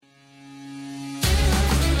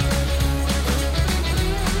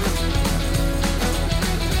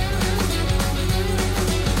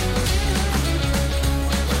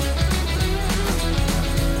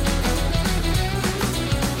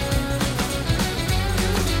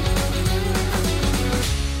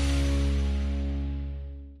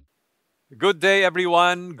Good day,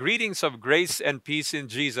 everyone. Greetings of grace and peace in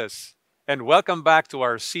Jesus. And welcome back to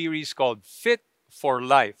our series called Fit for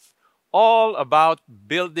Life, all about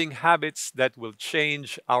building habits that will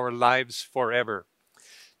change our lives forever.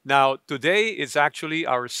 Now, today is actually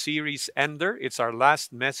our series ender. It's our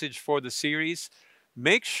last message for the series.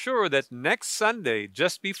 Make sure that next Sunday,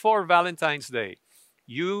 just before Valentine's Day,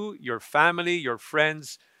 you, your family, your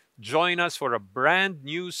friends, join us for a brand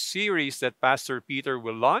new series that Pastor Peter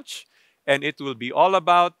will launch. And it will be all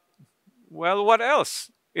about, well, what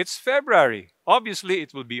else? It's February. Obviously,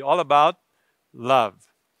 it will be all about love.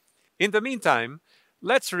 In the meantime,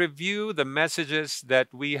 let's review the messages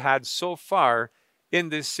that we had so far in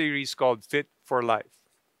this series called Fit for Life.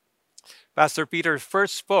 Pastor Peter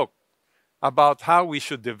first spoke about how we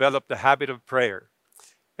should develop the habit of prayer.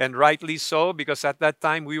 And rightly so, because at that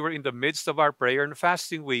time we were in the midst of our prayer and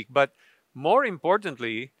fasting week. But more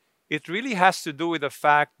importantly, it really has to do with the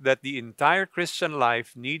fact that the entire Christian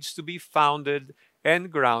life needs to be founded and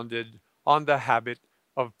grounded on the habit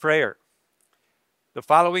of prayer. The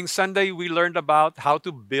following Sunday, we learned about how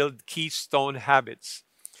to build keystone habits.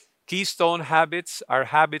 Keystone habits are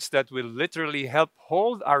habits that will literally help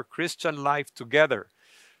hold our Christian life together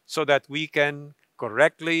so that we can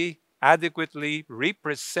correctly, adequately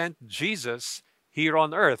represent Jesus here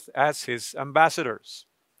on earth as his ambassadors.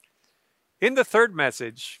 In the third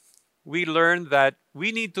message, we learned that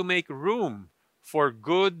we need to make room for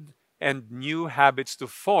good and new habits to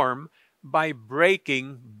form by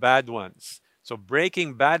breaking bad ones. So,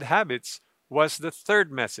 breaking bad habits was the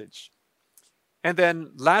third message. And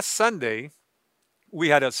then last Sunday, we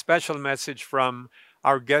had a special message from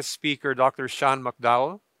our guest speaker, Dr. Sean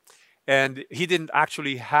McDowell. And he didn't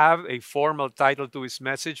actually have a formal title to his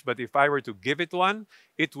message, but if I were to give it one,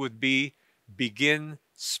 it would be Begin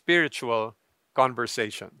Spiritual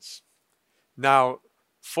Conversations. Now,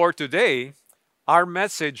 for today, our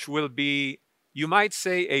message will be, you might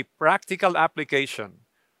say, a practical application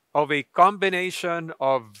of a combination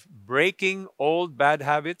of breaking old bad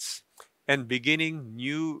habits and beginning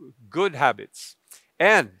new good habits.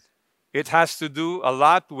 And it has to do a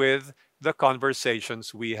lot with the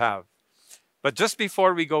conversations we have. But just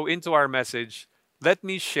before we go into our message, let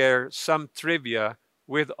me share some trivia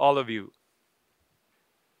with all of you.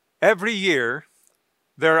 Every year,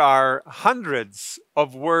 there are hundreds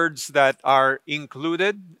of words that are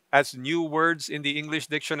included as new words in the English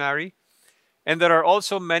dictionary, and there are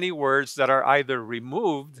also many words that are either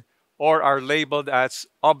removed or are labeled as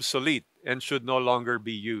obsolete and should no longer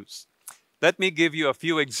be used. Let me give you a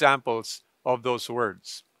few examples of those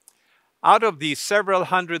words. Out of the several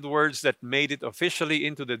hundred words that made it officially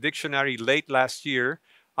into the dictionary late last year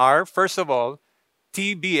are, first of all,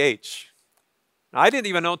 TBH. Now, I didn't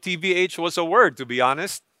even know TBH was a word, to be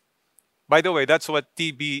honest. By the way, that's what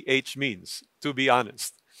TBH means, to be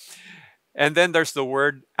honest. And then there's the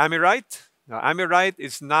word Amorite. Now, Amorite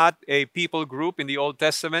is not a people group in the Old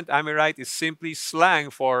Testament. Amorite is simply slang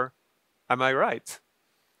for, am I right?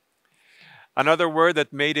 Another word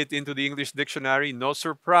that made it into the English dictionary, no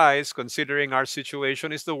surprise considering our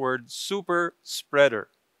situation, is the word super spreader.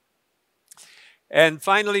 And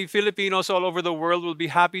finally, Filipinos all over the world will be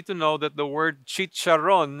happy to know that the word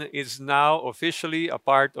chicharon is now officially a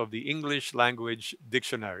part of the English language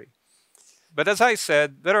dictionary. But as I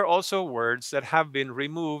said, there are also words that have been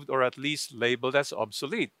removed or at least labeled as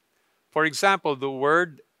obsolete. For example, the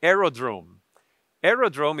word aerodrome.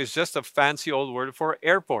 Aerodrome is just a fancy old word for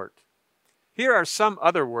airport. Here are some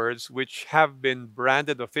other words which have been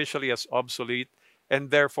branded officially as obsolete and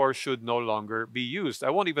therefore should no longer be used.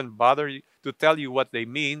 I won't even bother to tell you what they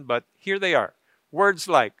mean, but here they are. Words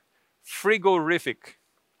like frigorific,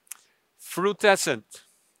 frutescent,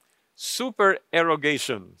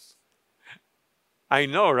 supererogation. I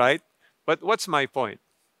know, right? But what's my point?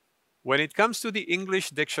 When it comes to the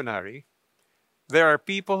English dictionary, there are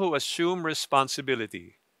people who assume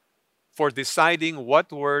responsibility for deciding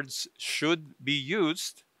what words should be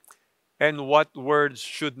used and what words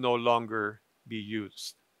should no longer be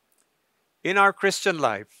used. In our Christian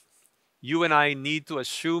life, you and I need to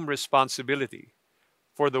assume responsibility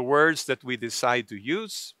for the words that we decide to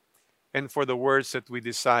use and for the words that we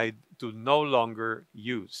decide to no longer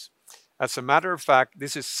use. As a matter of fact,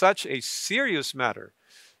 this is such a serious matter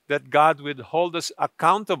that God would hold us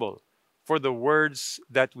accountable for the words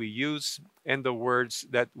that we use and the words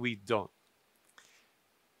that we don't.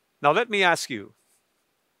 Now, let me ask you,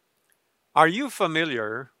 are you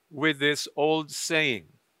familiar with this old saying?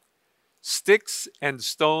 Sticks and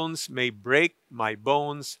stones may break my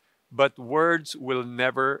bones, but words will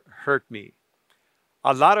never hurt me.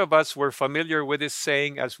 A lot of us were familiar with this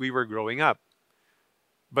saying as we were growing up.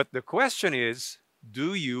 But the question is,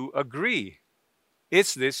 do you agree?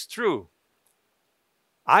 Is this true?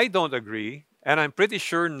 I don't agree, and I'm pretty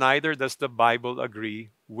sure neither does the Bible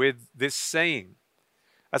agree with this saying.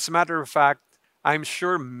 As a matter of fact, I'm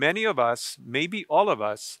sure many of us, maybe all of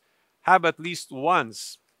us, have at least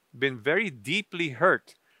once been very deeply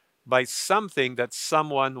hurt by something that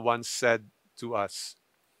someone once said to us.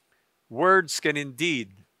 Words can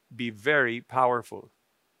indeed be very powerful.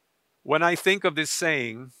 When I think of this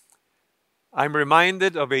saying, I'm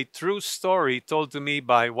reminded of a true story told to me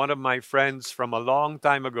by one of my friends from a long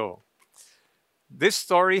time ago. This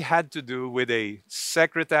story had to do with a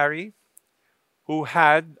secretary who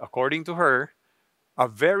had, according to her, a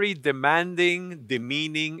very demanding,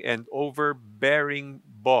 demeaning, and overbearing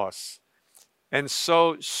boss. And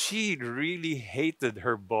so she really hated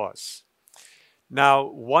her boss. Now,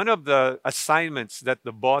 one of the assignments that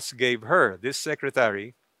the boss gave her, this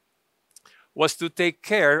secretary, was to take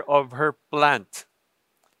care of her plant.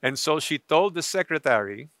 And so she told the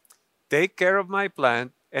secretary, take care of my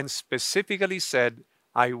plant, and specifically said,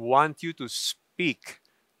 I want you to speak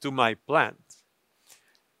to my plant.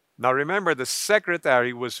 Now remember, the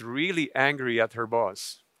secretary was really angry at her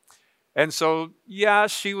boss. And so, yeah,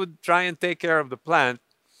 she would try and take care of the plant,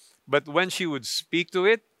 but when she would speak to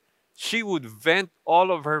it, she would vent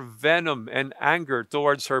all of her venom and anger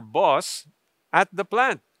towards her boss at the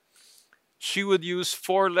plant. She would use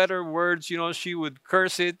four-letter words, she would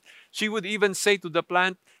curse it. She would even say to the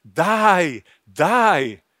plant, die,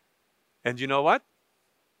 die. And you know what?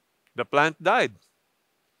 The plant died.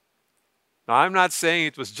 Now, I'm not saying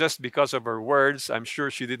it was just because of her words. I'm sure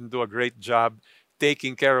she didn't do a great job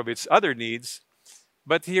taking care of its other needs.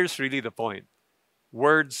 But here's really the point.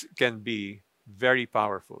 Words can be very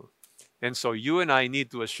powerful. And so you and I need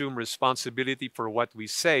to assume responsibility for what we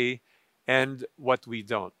say and what we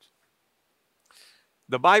don't.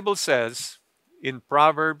 The Bible says in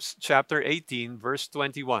Proverbs chapter 18, verse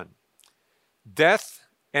 21, death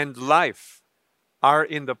and life are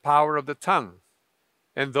in the power of the tongue,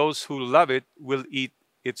 and those who love it will eat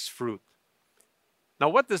its fruit. Now,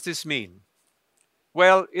 what does this mean?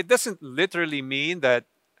 Well, it doesn't literally mean that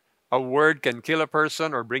a word can kill a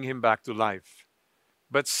person or bring him back to life.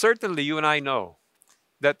 But certainly you and I know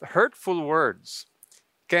that hurtful words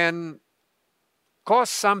can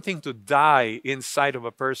cause something to die inside of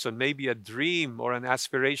a person, maybe a dream or an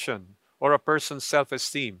aspiration or a person's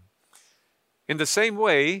self-esteem. In the same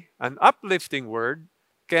way, an uplifting word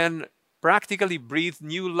can practically breathe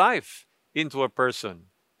new life into a person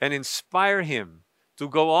and inspire him to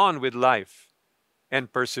go on with life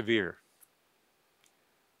and persevere.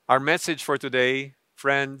 Our message for today,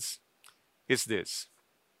 friends, is this: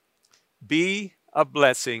 be a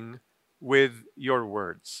blessing with your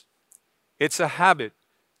words. It's a habit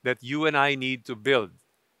that you and I need to build.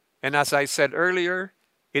 And as I said earlier,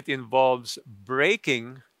 it involves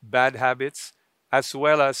breaking bad habits as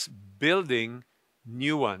well as building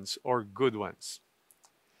new ones or good ones.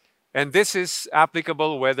 And this is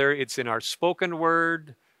applicable whether it's in our spoken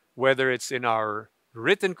word, whether it's in our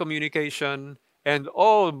written communication, and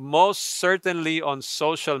most certainly on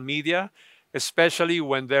social media, especially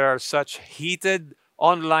when there are such heated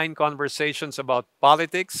online conversations about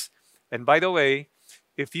politics. And by the way,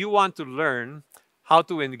 if you want to learn how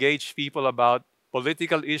to engage people about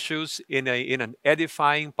political issues in an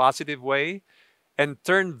edifying, positive way, and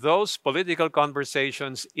turn those political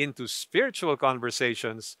conversations into spiritual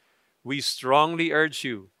conversations, we strongly urge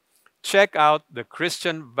you, check out the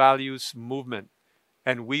Christian Values Movement,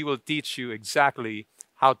 and we will teach you exactly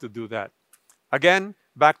how to do that. Again,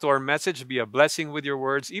 back to our message, be a blessing with your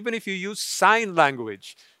words. Even if you use sign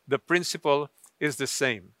language, the principle is the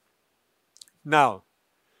same. Now,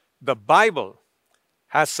 the Bible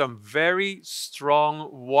has some very strong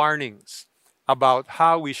warnings about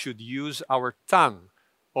how we should use our tongue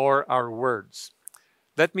or our words.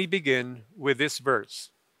 Let me begin with this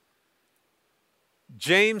verse.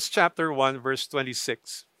 James chapter 1, verse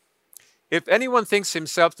 26. If anyone thinks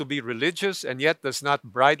himself to be religious and yet does not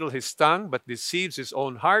bridle his tongue but deceives his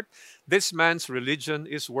own heart, this man's religion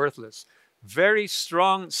is worthless. Very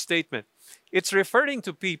strong statement. It's referring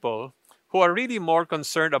to people who are really more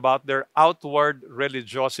concerned about their outward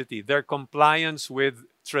religiosity, their compliance with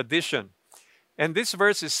tradition. And this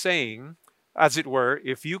verse is saying, as it were,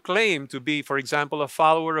 if you claim to be, for example, a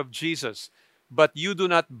follower of Jesus, but you do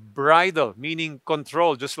not bridle, meaning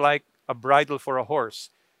control, just like a bridle for a horse,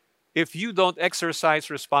 if you don't exercise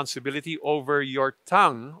responsibility over your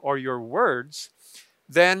tongue or your words,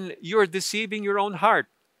 then you're deceiving your own heart,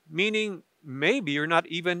 meaning maybe you're not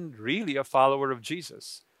even really a follower of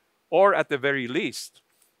Jesus. Or at the very least,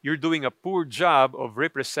 you're doing a poor job of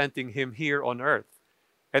representing him here on earth.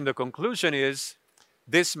 And the conclusion is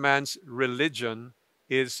this man's religion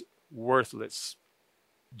is worthless.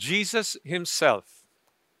 Jesus himself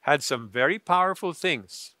had some very powerful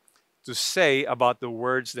things to say about the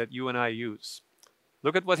words that you and I use.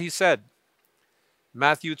 Look at what he said.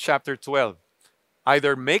 Matthew chapter 12.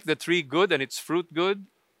 Either make the tree good and its fruit good,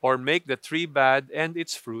 or make the tree bad and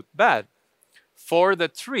its fruit bad. For the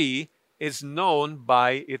tree is known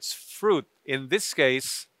by its fruit. In this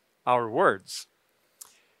case, our words.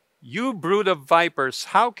 You brood of vipers,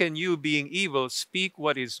 how can you, being evil, speak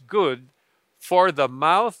what is good? For the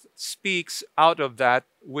mouth speaks out of that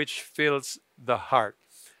which fills the heart.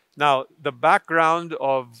 Now, the background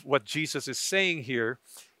of what Jesus is saying here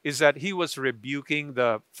is that he was rebuking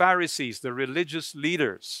the Pharisees, the religious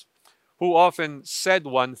leaders, who often said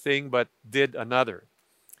one thing but did another.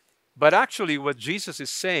 But actually, what Jesus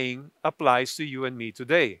is saying applies to you and me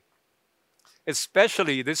today.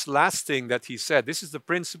 Especially this last thing that he said. This is the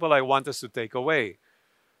principle I want us to take away.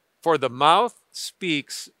 For the mouth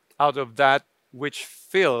speaks out of that which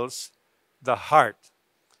fills the heart.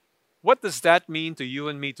 What does that mean to you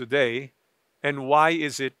and me today, and why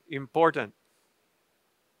is it important?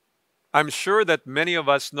 I'm sure that many of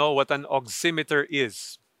us know what an oximeter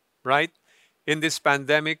is, right? In this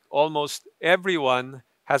pandemic, almost everyone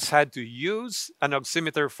has had to use an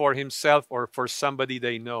oximeter for himself or for somebody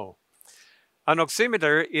they know. An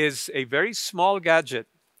oximeter is a very small gadget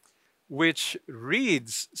which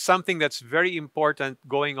reads something that's very important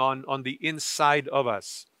going on the inside of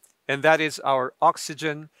us, and that is our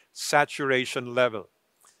oxygen saturation level.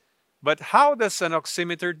 But how does an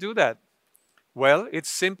oximeter do that? Well, it's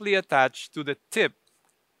simply attached to the tip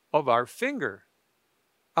of our finger.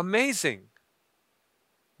 Amazing.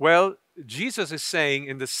 Well, Jesus is saying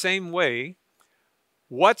in the same way,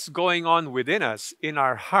 what's going on within us, in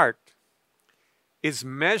our heart, is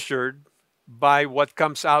measured by what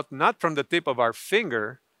comes out not from the tip of our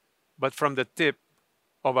finger, but from the tip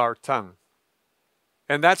of our tongue.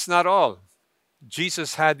 And that's not all.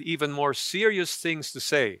 Jesus had even more serious things to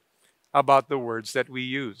say about the words that we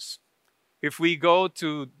use. If we go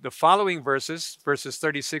to the following verses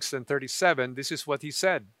 36 and 37, this is what he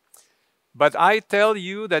said. But I tell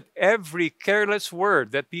you that every careless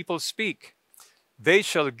word that people speak, they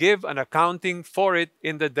shall give an accounting for it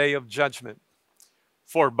in the day of judgment.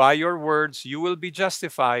 For by your words you will be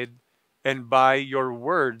justified, and by your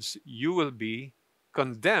words you will be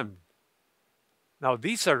condemned. Now,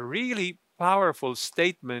 these are really powerful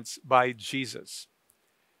statements by Jesus.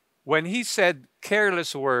 When he said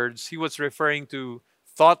careless words, he was referring to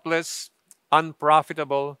thoughtless,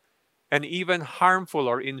 unprofitable, and even harmful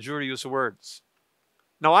or injurious words.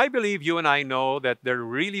 Now, I believe you and I know that there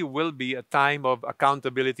really will be a time of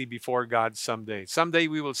accountability before God someday. Someday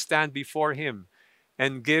we will stand before him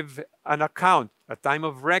and give an account, a time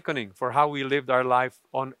of reckoning for how we lived our life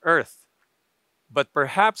on earth. But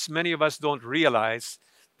perhaps many of us don't realize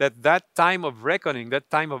that that time of reckoning, that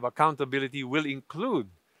time of accountability will include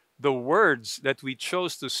the words that we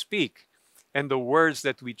chose to speak and the words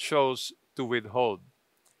that we chose to withhold.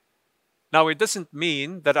 Now, it doesn't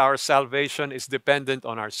mean that our salvation is dependent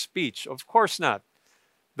on our speech. Of course not.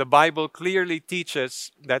 The Bible clearly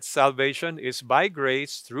teaches that salvation is by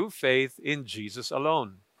grace through faith in Jesus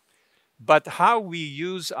alone. But how we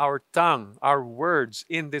use our tongue, our words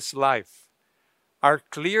in this life, are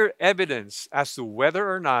clear evidence as to whether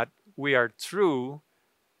or not we are true,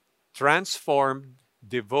 transformed,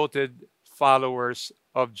 devoted followers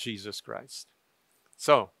of Jesus Christ.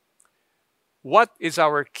 So, what is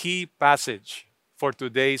our key passage for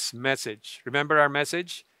today's message? Remember our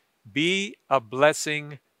message? Be a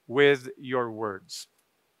blessing with your words.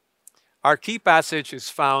 Our key passage is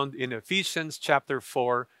found in Ephesians chapter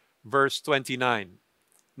 4, verse 29.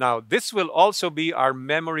 Now, this will also be our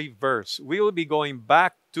memory verse. We will be going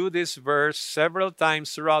back to this verse several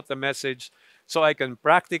times throughout the message, so I can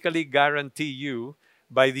practically guarantee you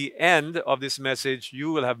by the end of this message,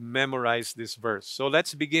 you will have memorized this verse. So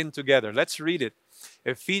let's begin together. Let's read it.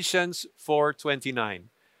 Ephesians 4:29.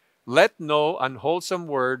 Let no unwholesome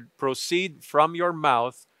word proceed from your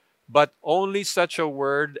mouth, but only such a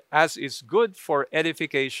word as is good for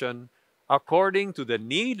edification, according to the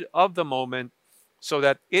need of the moment, so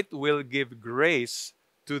that it will give grace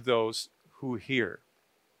to those who hear.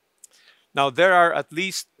 Now, there are at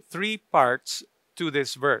least 3 parts to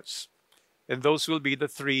this verse, and those will be the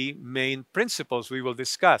 3 main principles we will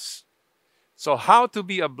discuss. So, how to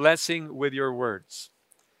be a blessing with your words?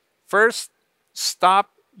 First,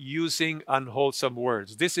 stop using unwholesome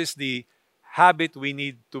words. This is the habit we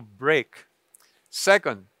need to break.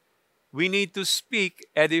 Second, We need to speak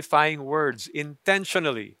edifying words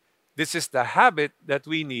intentionally. This is the habit that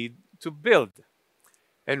we need to build.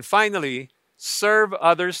 And finally, serve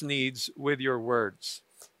others' needs with your words.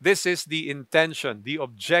 This is the intention, the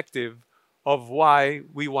objective of why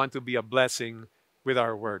we want to be a blessing with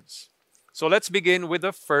our words. So let's begin with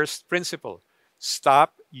the first principle.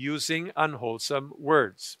 Stop using unwholesome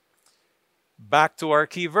words. Back to our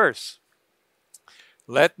key verse.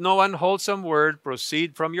 Let no unwholesome word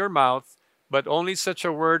proceed from your mouth, but only such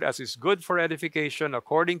a word as is good for edification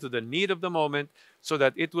according to the need of the moment, so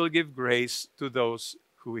that it will give grace to those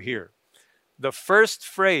who hear. The first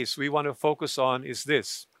phrase we want to focus on is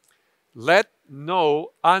this: let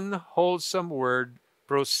no unwholesome word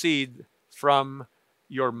proceed from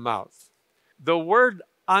your mouth. The word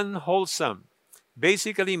unwholesome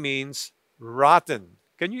basically means rotten.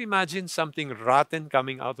 Can you imagine something rotten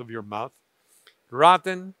coming out of your mouth?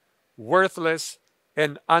 Rotten, worthless,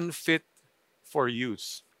 and unfit for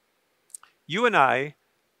use. You and I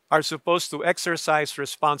are supposed to exercise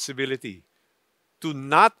responsibility to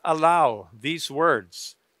not allow these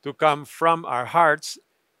words to come from our hearts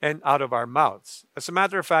and out of our mouths. As a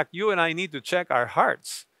matter of fact, you and I need to check our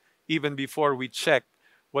hearts even before we check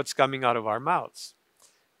what's coming out of our mouths.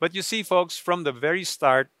 But you see, folks, from the very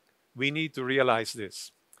start, we need to realize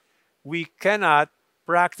this. We cannot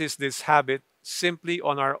practice this habit simply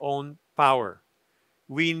on our own power.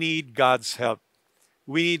 We need God's help.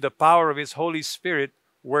 We need the power of His Holy Spirit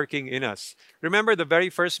working in us. Remember the very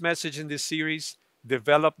first message in this series,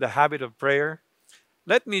 Develop the Habit of Prayer?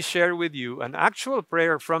 Let me share with you an actual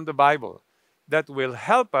prayer from the Bible that will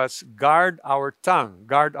help us guard our tongue,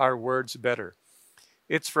 guard our words better.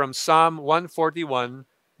 It's from Psalm 141,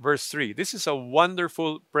 verse 3. This is a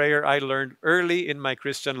wonderful prayer I learned early in my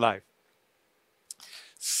Christian life.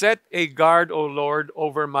 Set a guard, O Lord,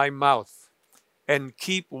 over my mouth, and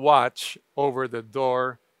keep watch over the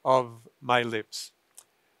door of my lips.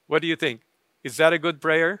 What do you think? Is that a good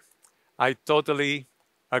prayer? I totally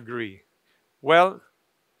agree. Well,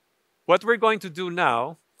 what we're going to do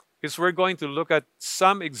now is we're going to look at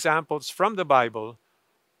some examples from the Bible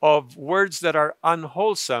of words that are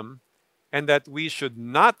unwholesome and that we should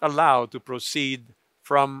not allow to proceed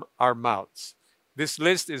from our mouths. This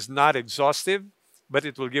list is not exhaustive, but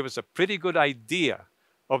it will give us a pretty good idea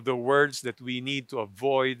of the words that we need to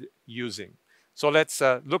avoid using. So let's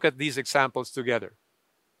look at these examples together.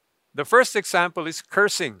 The first example is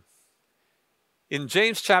cursing. In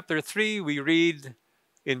James chapter 3, we read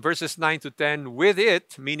in verses 9 to 10, with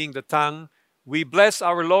it, meaning the tongue, we bless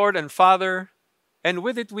our Lord and Father, and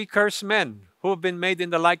with it we curse men who have been made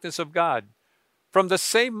in the likeness of God. From the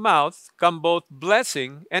same mouth come both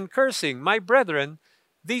blessing and cursing. My brethren,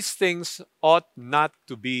 these things ought not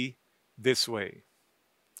to be this way.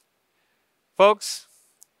 Folks,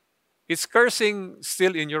 is cursing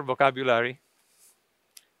still in your vocabulary?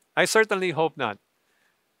 I certainly hope not.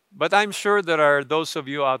 But I'm sure there are those of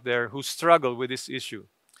you out there who struggle with this issue.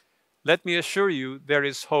 Let me assure you, there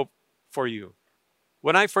is hope for you.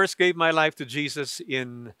 When I first gave my life to Jesus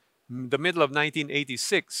in the middle of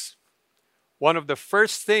 1986, one of the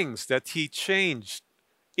first things that He changed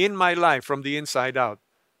in my life from the inside out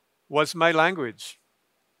was my language.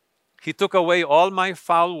 He took away all my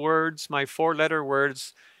foul words, my four-letter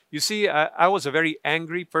words. You see, I was a very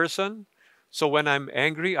angry person. So when I'm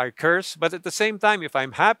angry, I curse. But at the same time, if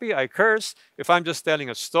I'm happy, I curse. If I'm just telling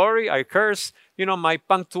a story, I curse. You know, my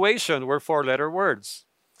punctuation were four-letter words.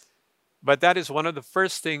 But that is one of the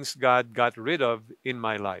first things God got rid of in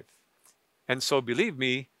my life. And so believe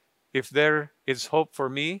me, if there is hope for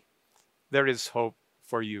me, there is hope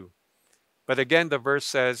for you. But again, the verse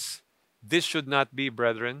says, this should not be,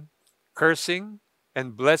 brethren, cursing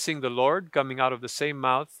and blessing the Lord coming out of the same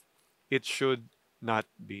mouth. It should not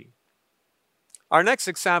be. Our next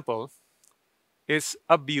example is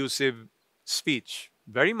abusive speech.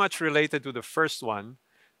 Very much related to the first one,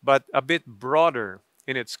 but a bit broader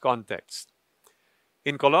in its context.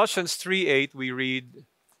 In Colossians 3:8, we read,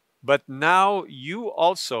 but now you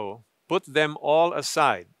also put them all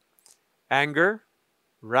aside: anger,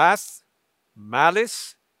 wrath,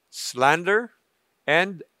 malice, slander,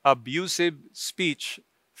 and abusive speech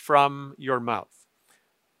from your mouth.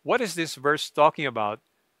 What is this verse talking about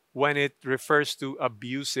when it refers to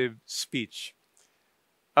abusive speech?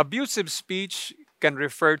 Abusive speech can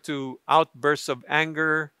refer to outbursts of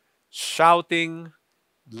anger, shouting,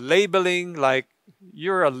 labeling like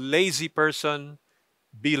you're a lazy person,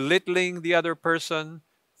 belittling the other person,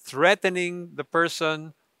 threatening the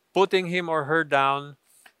person, putting him or her down.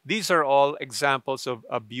 These are all examples of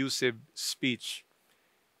abusive speech.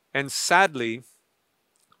 And sadly,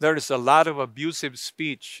 there is a lot of abusive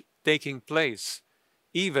speech taking place,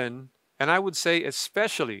 even, and I would say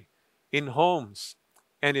especially, in homes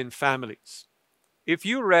and in families. If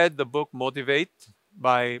you read the book Motivate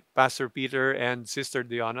by Pastor Peter and Sister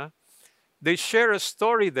Diana, they share a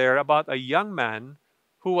story there about a young man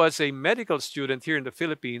who was a medical student here in the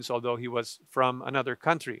Philippines, although he was from another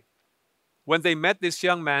country. When they met this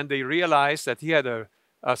young man, they realized that he had a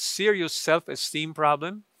serious self esteem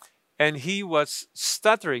problem and he was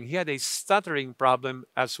stuttering. He had a stuttering problem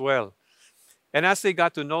as well. And as they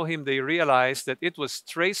got to know him, they realized that it was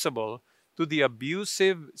traceable to the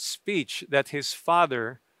abusive speech that his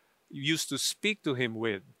father used to speak to him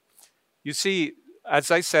with. You see, as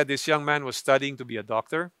I said, this young man was studying to be a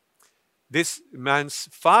doctor. This man's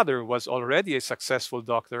father was already a successful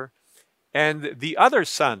doctor, and the other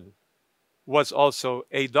son was also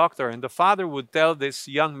a doctor. And the father would tell this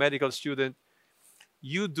young medical student,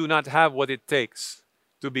 "You do not have what it takes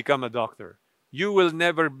to become a doctor. You will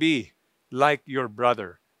never be like your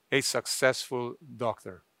brother, a successful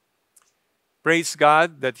doctor." Praise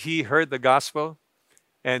God that he heard the gospel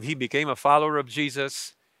and he became a follower of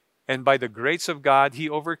Jesus. And by the grace of God, he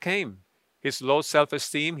overcame his low self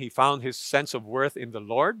esteem. He found his sense of worth in the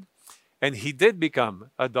Lord, and he did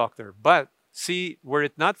become a doctor. But see, were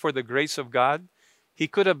it not for the grace of God, he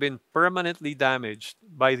could have been permanently damaged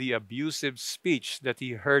by the abusive speech that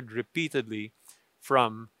he heard repeatedly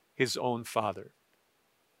from his own father.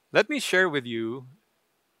 Let me share with you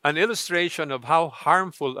an illustration of how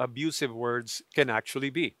harmful abusive words can actually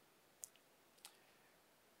be.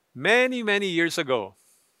 Many, many years ago,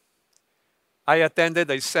 I attended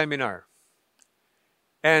a seminar,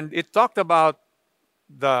 and it talked about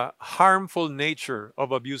the harmful nature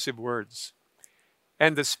of abusive words.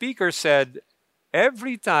 And the speaker said,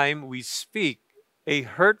 every time we speak a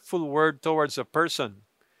hurtful word towards a person,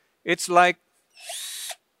 it's like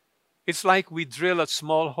we drill a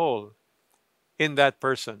small hole in that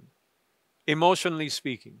person, emotionally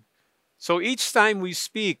speaking. So each time we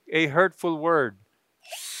speak a hurtful word,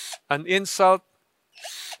 an insult,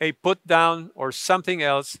 a put down, or something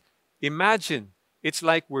else, imagine it's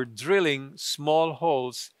like we're drilling small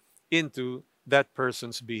holes into that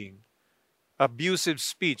person's being. Abusive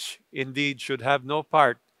speech indeed should have no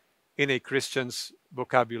part in a Christian's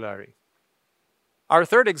vocabulary. Our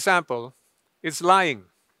third example is lying.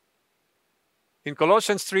 In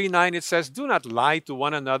Colossians 3:9, it says, "Do not lie to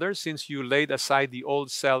one another, since you laid aside the old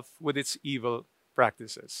self with its evil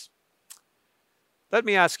practices." Let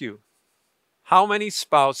me ask you, how many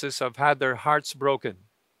spouses have had their hearts broken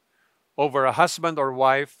over a husband or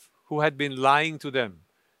wife who had been lying to them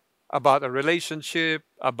about a relationship,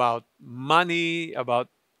 about money, about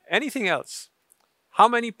anything else? How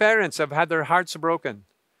many parents have had their hearts broken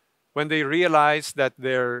when they realized that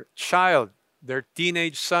their child, their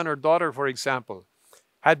teenage son or daughter, for example,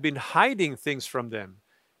 had been hiding things from them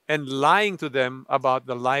and lying to them about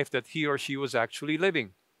the life that he or she was actually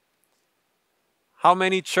living? How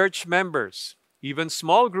many church members, even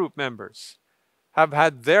small group members, have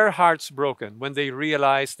had their hearts broken when they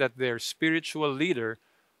realized that their spiritual leader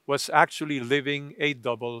was actually living a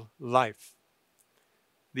double life?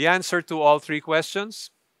 The answer to all three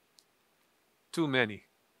questions? Too many.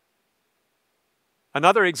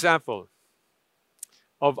 Another example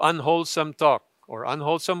of unwholesome talk or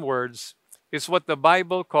unwholesome words is what the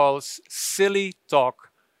Bible calls silly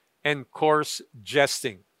talk and coarse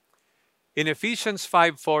jesting. In Ephesians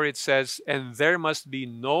 5:4 it says, "And there must be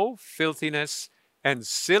no filthiness and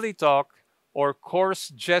silly talk or coarse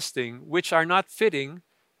jesting, which are not fitting,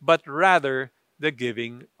 but rather the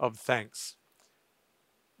giving of thanks."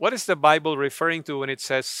 What is the Bible referring to when it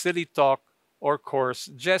says silly talk or coarse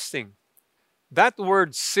jesting? That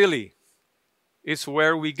word silly is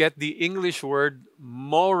where we get the English word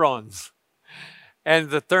morons. And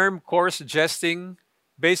the term coarse jesting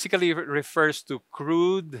basically refers to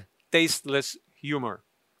crude, tasteless humor.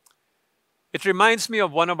 It reminds me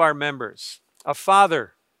of one of our members, a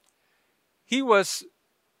father. He was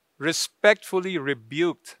respectfully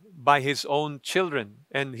rebuked by his own children,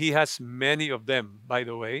 and he has many of them, by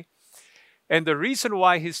the way. And the reason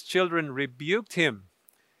why his children rebuked him,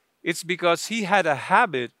 it's because he had a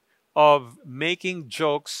habit of making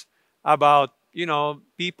jokes about,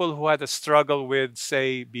 people who had a struggle with,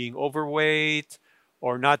 say, being overweight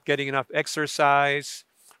or not getting enough exercise,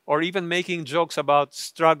 or even making jokes about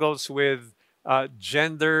struggles with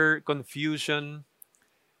gender confusion.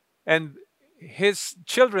 And his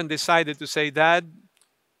children decided to say, "Dad,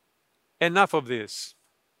 enough of this.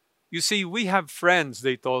 You see, we have friends,"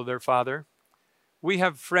 they told their father. "We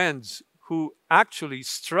have friends who actually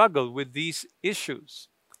struggle with these issues.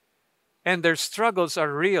 And their struggles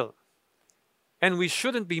are real. And we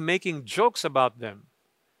shouldn't be making jokes about them.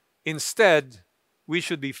 Instead, we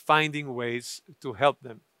should be finding ways to help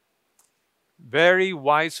them. Very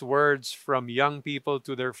wise words from young people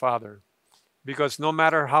to their father. Because no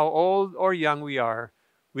matter how old or young we are,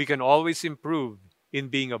 we can always improve in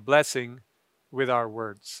being a blessing with our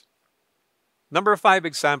words. Number 5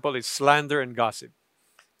 example is slander and gossip.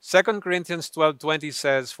 2 Corinthians 12:20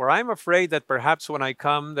 says, "For I am afraid that perhaps when I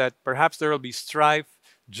come, that perhaps there will be strife,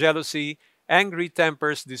 jealousy, angry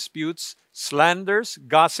tempers, disputes, slanders,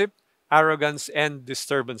 gossip, arrogance, and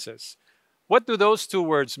disturbances." What do those two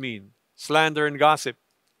words mean? Slander and gossip.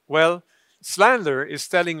 Well, slander is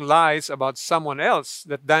telling lies about someone else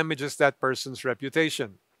that damages that person's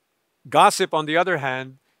reputation. Gossip, on the other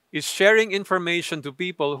hand, is sharing information to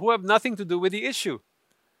people who have nothing to do with the issue.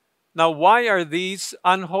 Now, why are these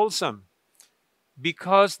unwholesome?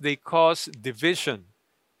 Because they cause division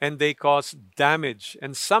and they cause damage.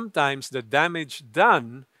 And sometimes the damage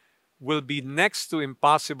done will be next to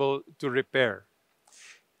impossible to repair.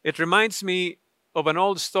 It reminds me of an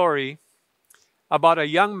old story about a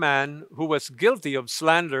young man who was guilty of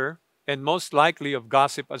slander and most likely of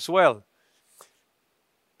gossip as well.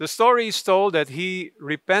 The story is told that he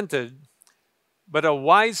repented, but a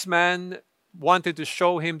wise man wanted to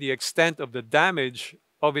show him the extent of the damage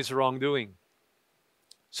of his wrongdoing.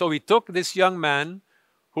 So he took this young man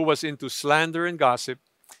who was into slander and gossip,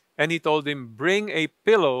 and he told him, "Bring a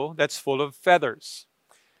pillow that's full of feathers."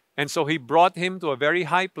 And so he brought him to a very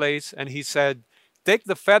high place, and he said, "Take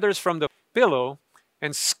the feathers from the pillow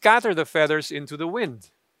and scatter the feathers into the wind,"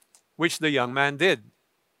 which the young man did.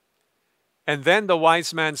 And then the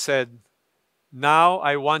wise man said, "Now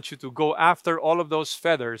I want you to go after all of those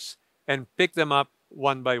feathers and pick them up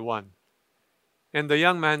one by one." And the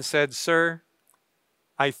young man said, "Sir,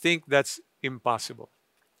 I think that's impossible."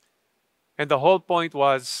 And the whole point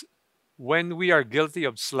was, when we are guilty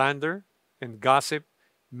of slander and gossip,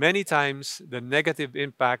 many times the negative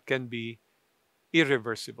impact can be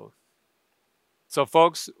irreversible. So,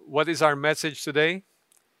 folks, what is our message today?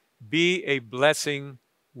 Be a blessing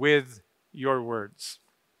with your words.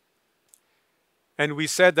 And we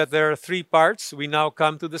said that there are 3 parts. We now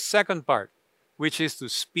come to the second part, which is to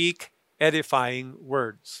speak edifying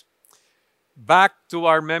words. Back to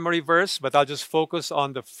our memory verse, but I'll just focus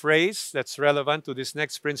on the phrase that's relevant to this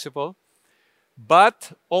next principle.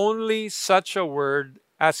 But only such a word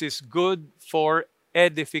as is good for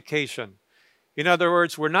edification. In other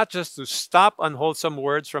words, we're not just to stop unwholesome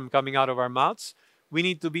words from coming out of our mouths. We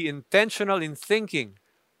need to be intentional in thinking,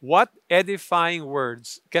 what edifying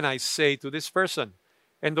words can I say to this person?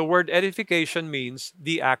 And the word edification means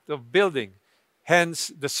the act of building. Hence,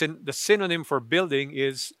 the synonym for building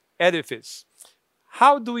is edifice.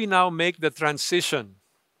 How do we now make the transition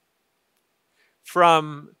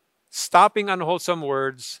from stopping unwholesome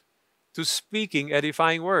words to speaking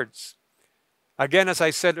edifying words? Again, as I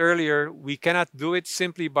said earlier, we cannot do it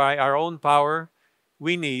simply by our own power.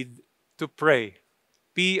 We need to pray.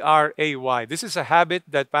 Pray. This is a habit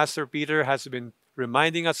that Pastor Peter has been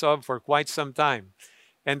reminding us of for quite some time.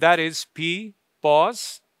 And that is P,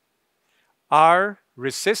 pause. R,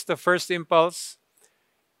 resist the first impulse.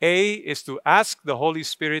 A is to ask the Holy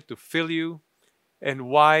Spirit to fill you. And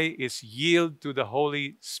Y is yield to the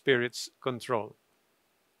Holy Spirit's control.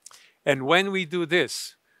 And when we do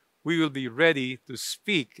this, we will be ready to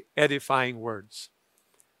speak edifying words.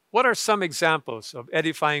 What are some examples of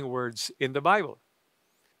edifying words in the Bible?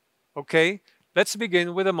 Okay, let's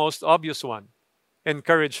begin with the most obvious one,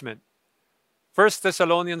 encouragement. 1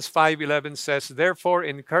 Thessalonians 5:11 says, "Therefore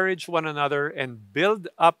encourage one another and build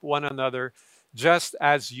up one another, just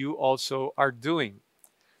as you also are doing."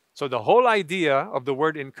 So the whole idea of the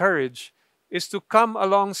word encourage is to come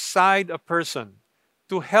alongside a person,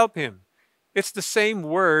 to help him. It's the same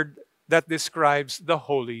word that describes the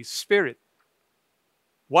Holy Spirit.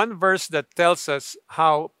 One verse that tells us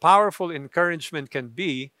how powerful encouragement can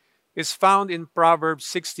be is found in Proverbs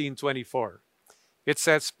 16:24. It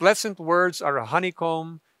says, "Pleasant words are a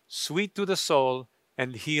honeycomb, sweet to the soul,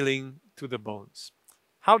 and healing to the bones."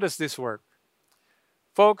 How does this work?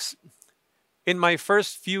 Folks, in my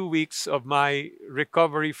first few weeks of my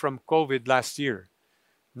recovery from COVID last year,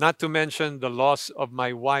 not to mention the loss of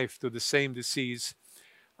my wife to the same disease,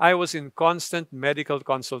 I was in constant medical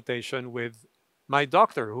consultation with my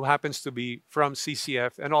doctor, who happens to be from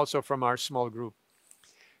CCF and also from our small group.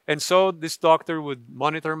 And so this doctor would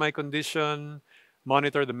monitor my condition,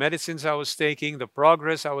 monitor the medicines I was taking, the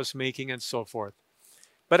progress I was making, and so forth.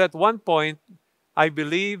 But at one point, I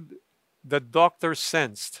believe the doctor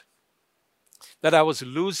sensed that I was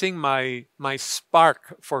losing my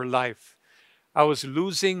spark for life. I was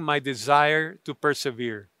losing my desire to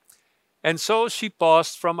persevere. And so she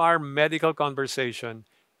paused from our medical conversation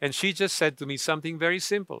and she just said to me something very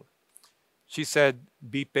simple. She said,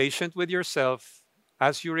 "Be patient with yourself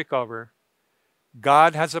as you recover.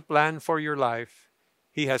 God has a plan for your life.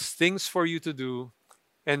 He has things for you to do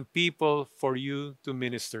and people for you to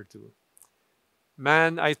minister to."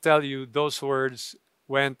 Man, I tell you, those words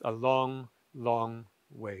went a long, long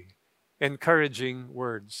way. Encouraging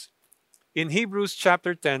words. In Hebrews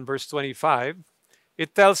chapter 10, verse 25,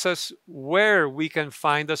 it tells us where we can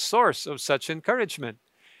find a source of such encouragement.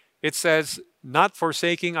 It says, "Not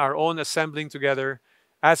forsaking our own assembling together,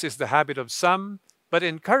 as is the habit of some, but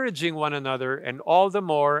encouraging one another, and all the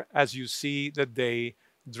more as you see the day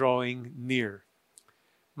drawing near."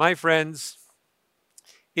 My friends,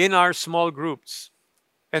 in our small groups,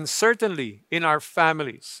 and certainly in our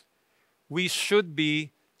families, we should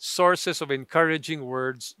be sources of encouraging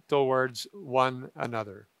words towards one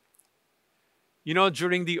another. You know,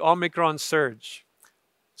 during the Omicron surge,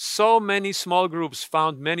 so many small groups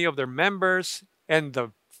found many of their members and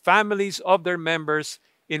the families of their members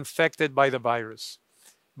infected by the virus.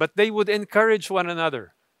 But they would encourage one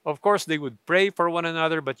another. Of course, they would pray for one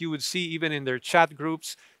another, but you would see even in their chat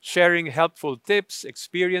groups sharing helpful tips,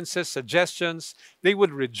 experiences, suggestions. They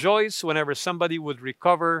would rejoice whenever somebody would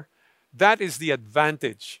recover. That is the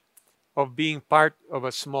advantage of being part of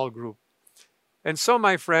a small group. And so,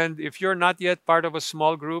 my friend, if you're not yet part of a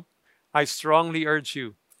small group, I strongly urge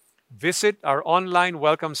you, visit our online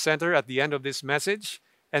welcome center at the end of this message,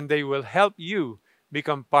 and they will help you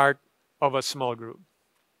become part of a small group.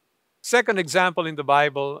 Second example in the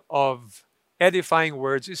Bible of edifying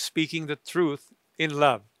words is speaking the truth in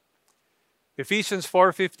love. Ephesians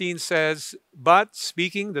 4:15 says, "But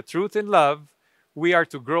speaking the truth in love, we are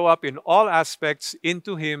to grow up in all aspects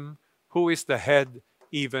into him who is the head,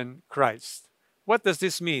 even Christ." What does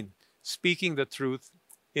this mean? Speaking the truth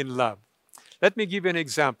in love. Let me give you an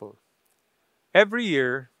example. Every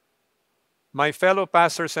year, my fellow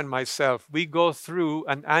pastors and myself, we go through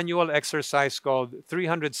an annual exercise called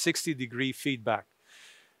 360-degree feedback.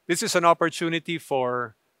 This is an opportunity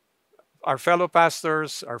for our fellow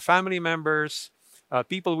pastors, our family members,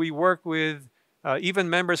 people we work with, even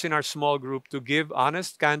members in our small group to give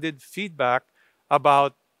honest, candid feedback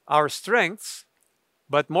about our strengths,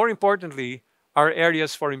 but more importantly, our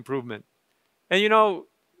areas for improvement. And you know,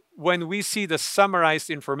 when we see the summarized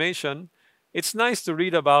information, it's nice to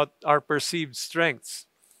read about our perceived strengths,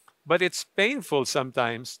 but it's painful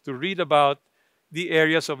sometimes to read about the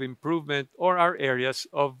areas of improvement or our areas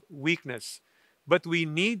of weakness. But we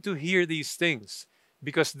need to hear these things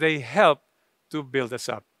because they help to build us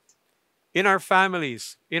up. In our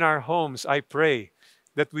families, in our homes, I pray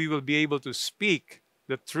that we will be able to speak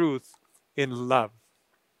the truth in love.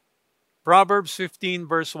 Proverbs 15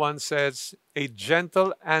 verse 1 says, "A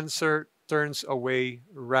gentle answer turns away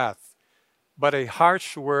wrath, but a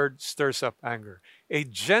harsh word stirs up anger." A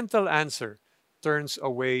gentle answer turns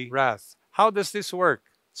away wrath. How does this work,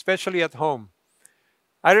 especially at home?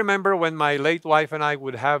 I remember when my late wife and I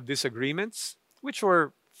would have disagreements, which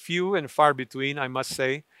were few and far between, I must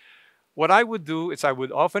say. What I would do is I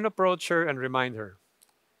would often approach her and remind her,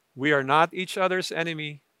 we are not each other's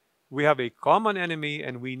enemy. We have a common enemy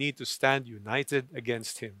and we need to stand united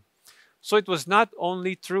against him. So it was not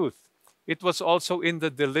only truth, it was also in the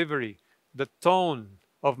delivery, the tone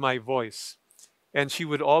of my voice. And she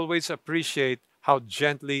would always appreciate how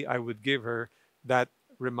gently I would give her that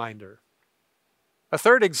reminder. A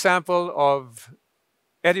third example of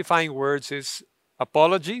edifying words is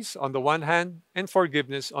apologies on the one hand and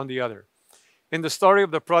forgiveness on the other. In the story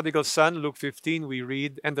of the prodigal son, Luke 15, we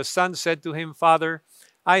read, "And the son said to him, 'Father,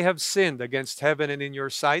 I have sinned against heaven and in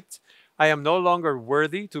your sight. I am no longer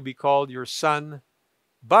worthy to be called your son.'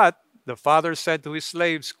 But the father said to his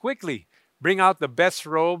slaves, 'Quickly, bring out the best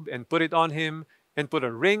robe and put it on him, and put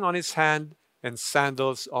a ring on his hand and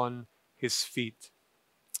sandals on his feet.'"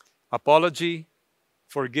 Apology,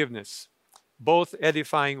 forgiveness, both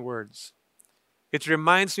edifying words. It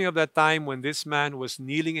reminds me of that time when this man was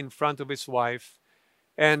kneeling in front of his wife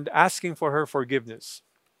and asking for her forgiveness.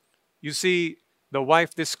 You see, the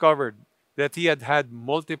wife discovered that he had had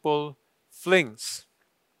multiple flings.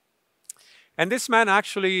 And this man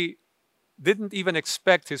actually didn't even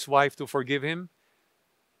expect his wife to forgive him.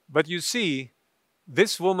 But you see,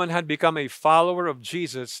 this woman had become a follower of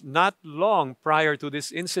Jesus not long prior to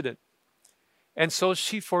this incident. And so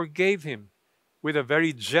she forgave him with a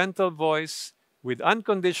very gentle voice, with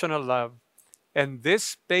unconditional love, and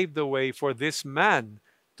this paved the way for this man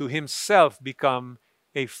to himself become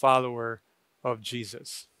a follower of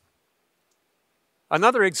Jesus.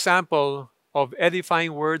 Another example of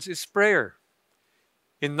edifying words is prayer.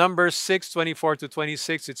 In Numbers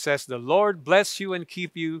 6:24-26, it says, "The Lord bless you and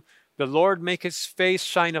keep you. The Lord make his face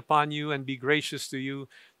shine upon you and be gracious to you.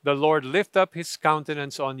 The Lord lift up his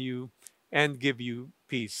countenance on you and give you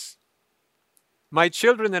peace." My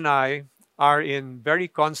children and I are in very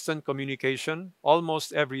constant communication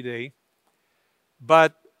almost every day,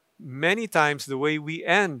 but many times the way we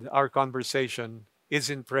end our conversation is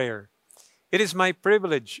in prayer. It is my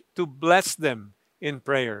privilege to bless them in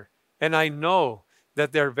prayer, and I know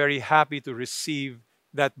that they're very happy to receive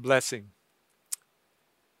that blessing.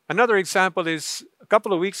 Another example is a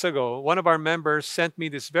couple of weeks ago, one of our members sent me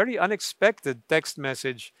this very unexpected text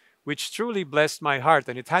message which truly blessed my heart,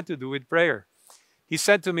 and it had to do with prayer. He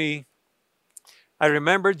said to me, "I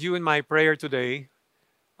remembered you in my prayer today.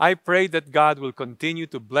 I pray that God will continue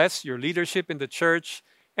to bless your leadership in the church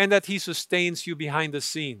and that he sustains you behind the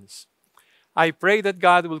scenes. I pray that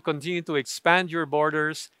God will continue to expand your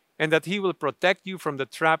borders and that he will protect you from the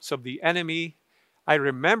traps of the enemy. I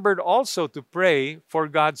remembered also to pray for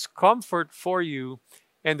God's comfort for you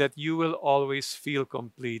and that you will always feel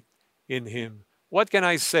complete in him." What can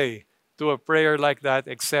I say to a prayer like that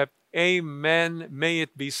except, "Amen, may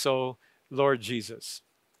it be so, Lord Jesus."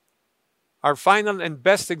 Our final and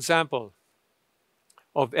best example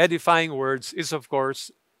of edifying words is, of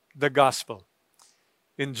course, the gospel.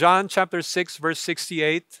 In John chapter 6, verse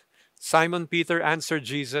 68, Simon Peter answered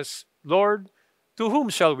Jesus, "Lord, to whom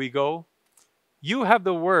shall we go? You have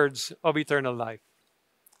the words of eternal life."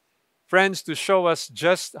 Friends, to show us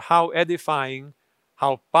just how edifying,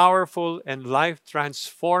 how powerful, and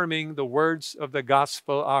life-transforming the words of the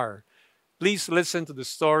gospel are, please listen to the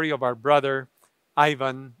story of our brother,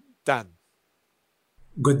 Ivan Tan.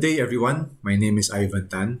 Good day, everyone. My name is Ivan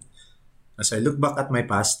Tan. As I look back at my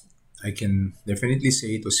past, I can definitely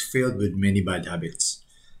say it was filled with many bad habits.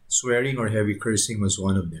 Swearing or heavy cursing was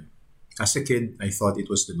one of them. As a kid, I thought it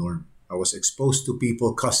was the norm. I was exposed to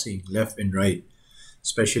people cussing left and right,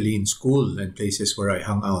 especially in school and places where I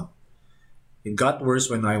hung out. It got worse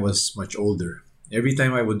when I was much older. Every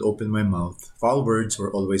time I would open my mouth, foul words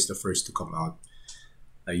were always the first to come out.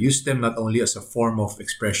 I used them not only as a form of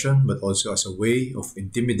expression, but also as a way of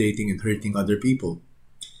intimidating and hurting other people.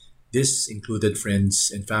 This included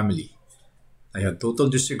friends and family. I had total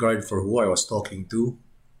disregard for who I was talking to,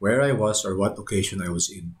 where I was, or what occasion I was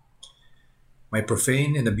in. My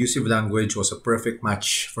profane and abusive language was a perfect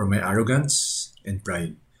match for my arrogance and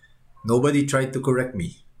pride. Nobody tried to correct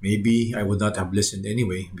me. Maybe I would not have listened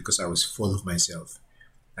anyway because I was full of myself.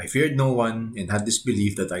 I feared no one and had this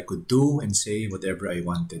belief that I could do and say whatever I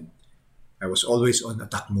wanted. I was always on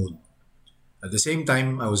attack mode. At the same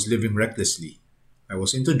time, I was living recklessly. I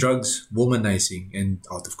was into drugs, womanizing, and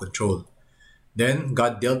out of control. Then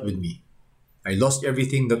God dealt with me. I lost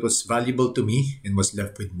everything that was valuable to me and was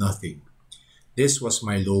left with nothing. This was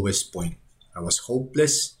my lowest point. I was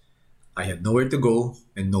hopeless. I had nowhere to go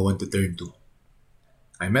and no one to turn to.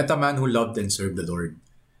 I met a man who loved and served the Lord.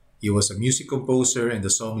 He was a music composer and a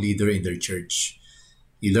song leader in their church.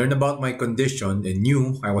 He learned about my condition and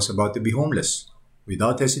knew I was about to be homeless.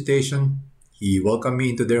 Without hesitation, he welcomed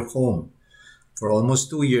me into their home. For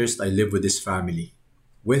almost 2 years, I lived with his family.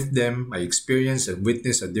 With them, I experienced and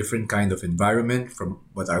witnessed a different kind of environment from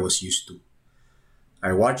what I was used to.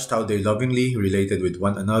 I watched how they lovingly related with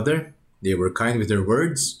one another. They were kind with their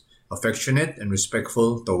words, affectionate and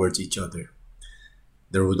respectful towards each other.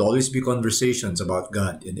 There would always be conversations about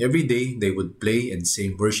God, and every day they would play and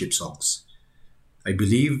sing worship songs. I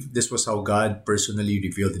believe this was how God personally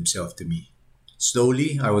revealed himself to me.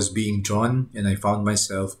 Slowly, I was being drawn, and I found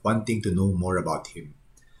myself wanting to know more about him.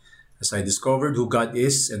 As I discovered who God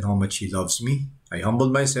is and how much he loves me, I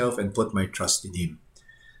humbled myself and put my trust in him.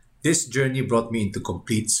 This journey brought me into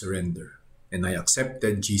complete surrender, and I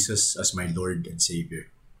accepted Jesus as my Lord and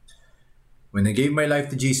Savior. When I gave my life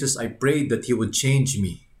to Jesus, I prayed that he would change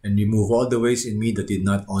me and remove all the ways in me that did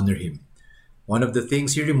not honor him. One of the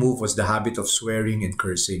things he removed was the habit of swearing and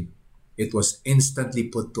cursing. It was instantly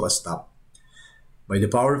put to a stop. By the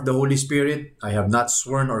power of the Holy Spirit, I have not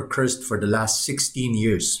sworn or cursed for the last 16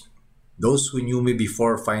 years. Those who knew me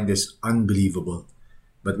before find this unbelievable.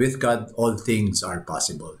 But with God, all things are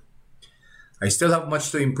possible. I still have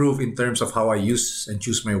much to improve in terms of how I use and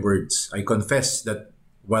choose my words. I confess that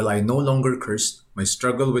while I no longer curse, my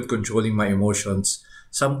struggle with controlling my emotions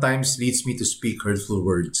sometimes leads me to speak hurtful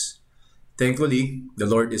words. Thankfully, the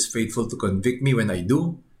Lord is faithful to convict me when I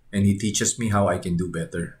do, and he teaches me how I can do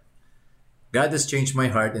better. God has changed my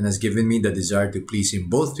heart and has given me the desire to please him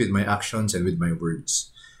both with my actions and with my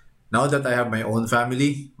words. Now that I have my own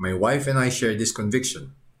family, my wife and I share this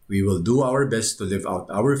conviction. We will do our best to live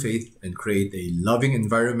out our faith and create a loving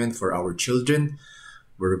environment for our children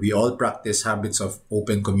where we all practice habits of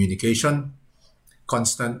open communication,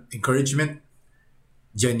 constant encouragement,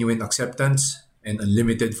 genuine acceptance, and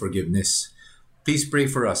unlimited forgiveness. Please pray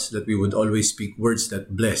for us that we would always speak words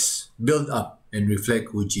that bless, build up, and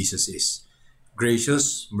reflect who Jesus is: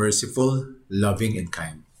 gracious, merciful, loving, and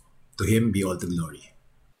kind. To him be all the glory.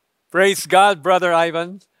 Praise God, Brother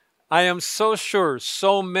Ivan. I am so sure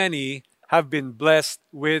so many have been blessed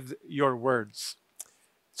with your words.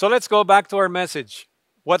 So let's go back to our message.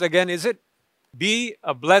 What again is it? Be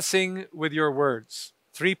a blessing with your words.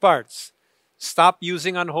 Three parts. Stop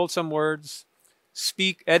using unwholesome words,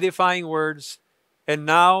 speak edifying words, and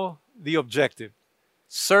now the objective: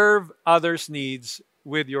 serve others' needs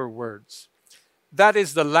with your words. That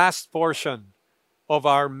is the last portion of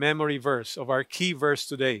our memory verse, of our key verse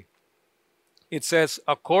today. It says,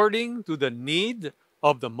 according to the need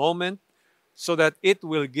of the moment, so that it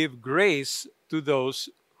will give grace to those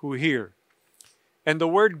who hear. And the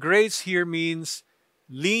word grace here means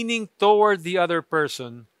leaning toward the other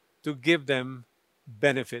person to give them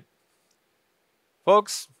benefit.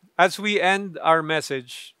 Folks, as we end our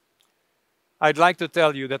message, I'd like to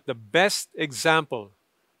tell you that the best example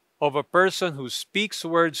of a person who speaks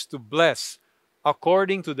words to bless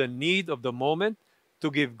according to the need of the moment, to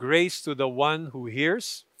give grace to the one who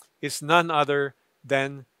hears, is none other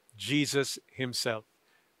than Jesus himself.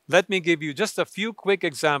 Let me give you just a few quick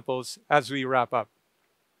examples as we wrap up.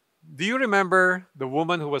 Do you remember the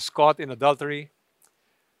woman who was caught in adultery?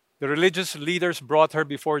 The religious leaders brought her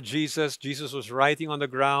before Jesus. Jesus was writing on the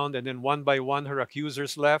ground, and then one by one her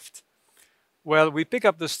accusers left. Well, we pick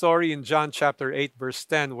up the story in John chapter 8, verse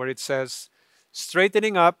 10, where it says,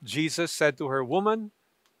 straightening up, Jesus said to her, woman,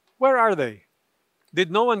 where are they? Did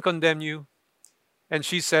no one condemn you? And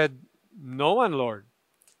she said, no one, Lord.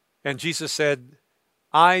 And Jesus said,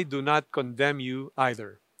 I do not condemn you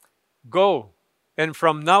either. Go, and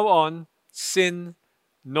from now on, sin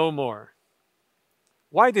no more.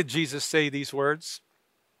 Why did Jesus say these words?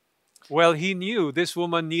 Well, he knew this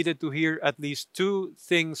woman needed to hear at least two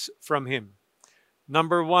things from him.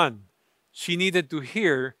 Number one, she needed to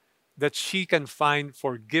hear that she can find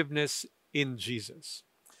forgiveness in Jesus.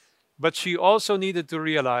 But she also needed to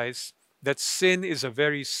realize that sin is a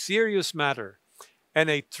very serious matter, and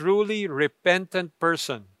a truly repentant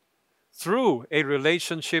person, through a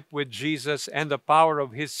relationship with Jesus and the power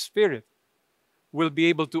of his Spirit, will be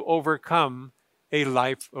able to overcome a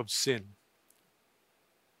life of sin.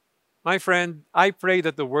 My friend, I pray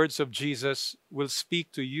that the words of Jesus will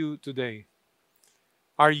speak to you today.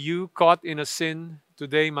 Are you caught in a sin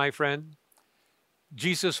today, my friend?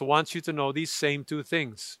 Jesus wants you to know these same two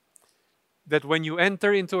things: that when you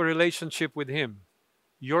enter into a relationship with him,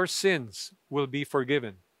 your sins will be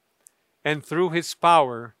forgiven. And through his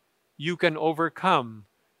power, you can overcome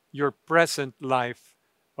your present life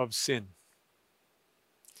of sin.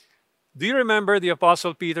 Do you remember the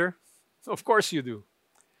Apostle Peter? Of course you do.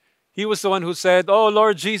 He was the one who said, oh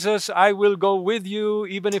Lord Jesus, I will go with you,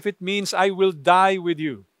 even if it means I will die with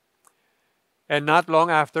you. And not long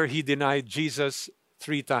after, he denied Jesus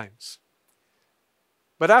 3 times.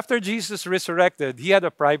 But after Jesus resurrected, he had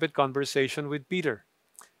a private conversation with Peter.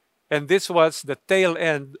 And this was the tail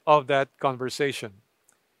end of that conversation.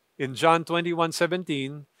 In John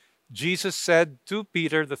 21:17, Jesus said to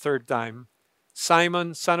Peter the 3rd time,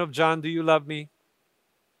 Simon, son of John, do you love me?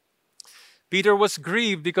 Peter was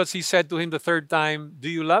grieved because he said to him the 3rd time, do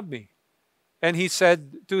you love me? And he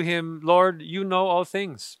said to him, Lord, you know all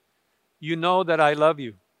things. You know that I love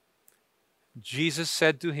you. Jesus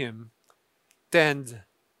said to him, tend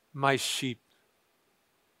my sheep.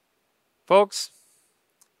 Folks,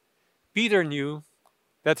 Peter knew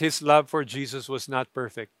that his love for Jesus was not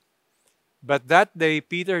perfect. But that day,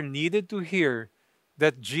 Peter needed to hear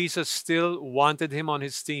that Jesus still wanted him on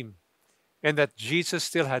his team, and that Jesus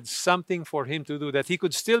still had something for him to do, that he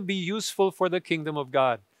could still be useful for the kingdom of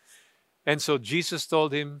God. And so Jesus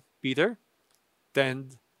told him, Peter,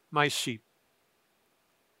 tend my sheep.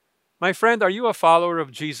 My friend, are you a follower of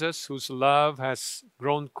Jesus whose love has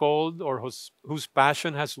grown cold, or whose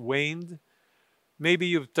passion has waned? Maybe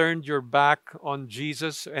you've turned your back on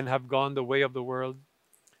Jesus and have gone the way of the world.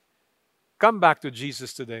 Come back to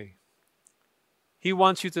Jesus today. He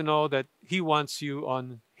wants you to know that he wants you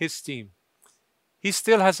on his team. He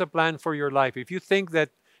still has a plan for your life. If you think that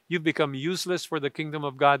you've become useless for the kingdom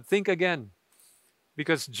of God, think again.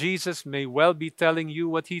 Because Jesus may well be telling you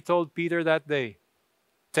what he told Peter that day.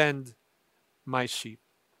 Tend my sheep.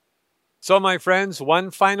 So, my friends,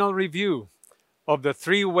 one final review of the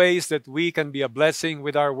 3 ways that we can be a blessing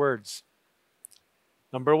with our words.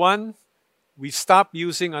 Number one, we stop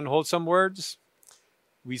using unwholesome words,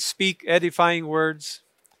 we speak edifying words,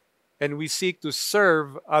 and we seek to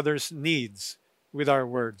serve others' needs with our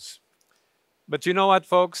words. But you know what,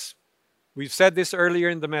 folks? We've said this earlier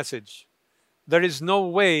in the message. There is no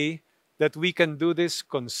way that we can do this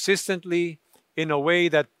consistently in a way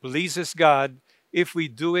that pleases God if we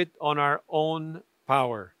do it on our own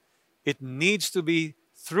power. It needs to be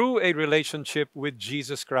through a relationship with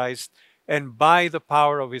Jesus Christ and by the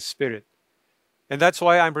power of His Spirit. And that's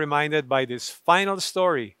why I'm reminded by this final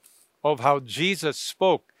story of how Jesus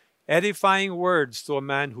spoke edifying words to a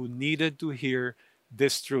man who needed to hear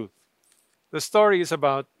this truth. The story is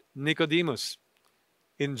about Nicodemus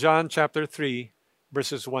in John chapter 3,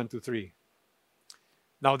 verses 1 to 3.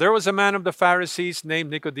 Now there was a man of the Pharisees named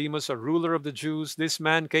Nicodemus, a ruler of the Jews. This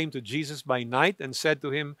man came to Jesus by night and said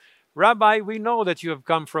to him, Rabbi, we know that you have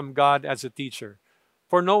come from God as a teacher,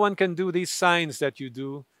 for no one can do these signs that you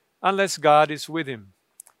do unless God is with him.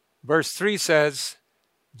 Verse 3 says,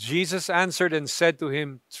 Jesus answered and said to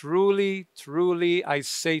him, Truly, truly, I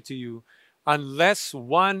say to you, unless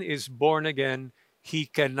one is born again, he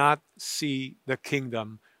cannot see the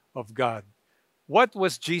kingdom of God. What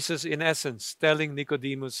was Jesus in essence telling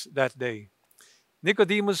Nicodemus that day?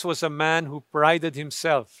 Nicodemus was a man who prided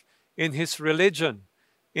himself in his religion,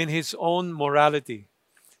 in his own morality.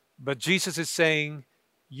 But Jesus is saying,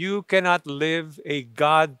 you cannot live a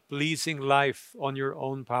God-pleasing life on your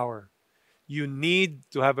own power. You need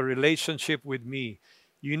to have a relationship with me.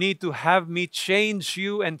 You need to have me change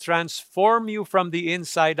you and transform you from the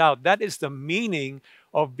inside out. That is the meaning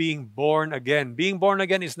of being born again. Being born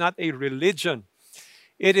again is not a religion.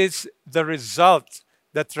 It is the result,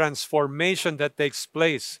 the transformation that takes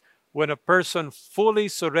place when a person fully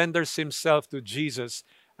surrenders himself to Jesus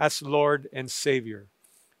as Lord and Savior.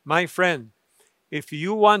 My friend, if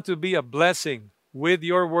you want to be a blessing with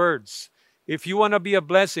your words, if you want to be a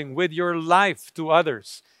blessing with your life to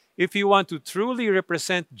others, if you want to truly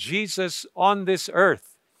represent Jesus on this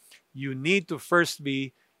earth, you need to first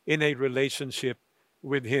be in a relationship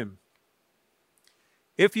with Him.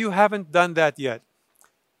 If you haven't done that yet,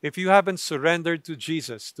 if you haven't surrendered to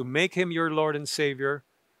Jesus to make Him your Lord and Savior,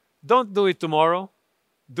 don't do it tomorrow.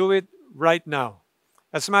 Do it right now.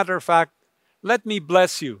 As a matter of fact, let me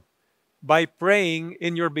bless you by praying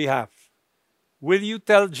in your behalf. Will you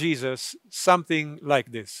tell Jesus something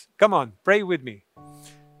like this? Come on, pray with me.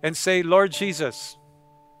 And say, Lord Jesus,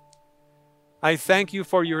 I thank you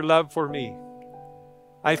for your love for me.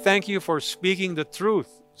 I thank you for speaking the truth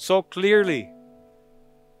so clearly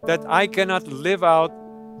that I cannot live out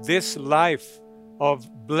this life of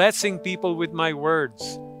blessing people with my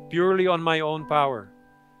words purely on my own power.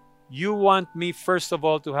 You want me, first of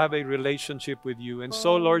all, to have a relationship with you. And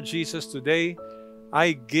so, Lord Jesus, today,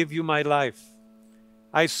 I give you my life.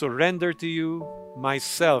 I surrender to you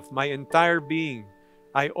myself, my entire being.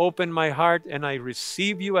 I open my heart and I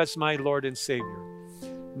receive you as my Lord and Savior.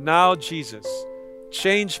 Now, Jesus,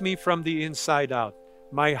 change me from the inside out,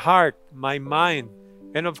 my heart, my mind,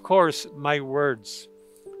 and of course, my words.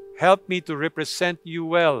 Help me to represent you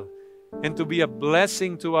well and to be a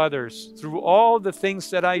blessing to others through all the things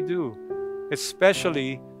that I do,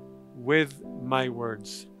 especially with my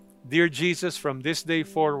words. Dear Jesus, from this day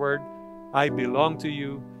forward, I belong to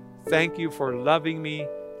you. Thank you for loving me.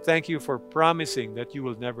 Thank you for promising that you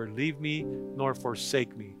will never leave me nor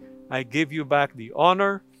forsake me. I give you back the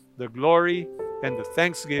honor, the glory, and the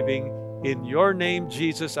thanksgiving. In your name,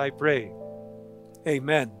 Jesus, I pray.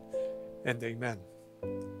 Amen and amen.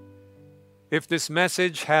 If this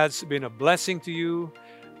message has been a blessing to you,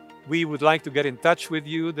 we would like to get in touch with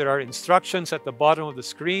you. There are instructions at the bottom of the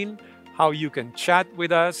screen how you can chat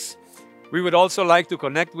with us. We would also like to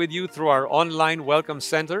connect with you through our online Welcome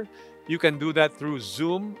Center. You can do that through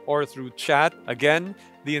Zoom or through chat. Again,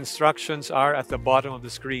 the instructions are at the bottom of the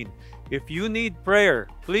screen. If you need prayer,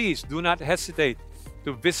 please do not hesitate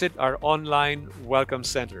to visit our online Welcome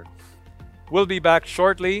Center. We'll be back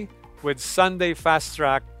shortly with Sunday Fast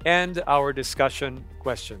Track and our discussion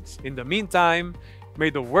questions. In the meantime, may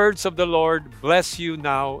the words of the Lord bless you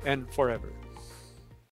now and forever.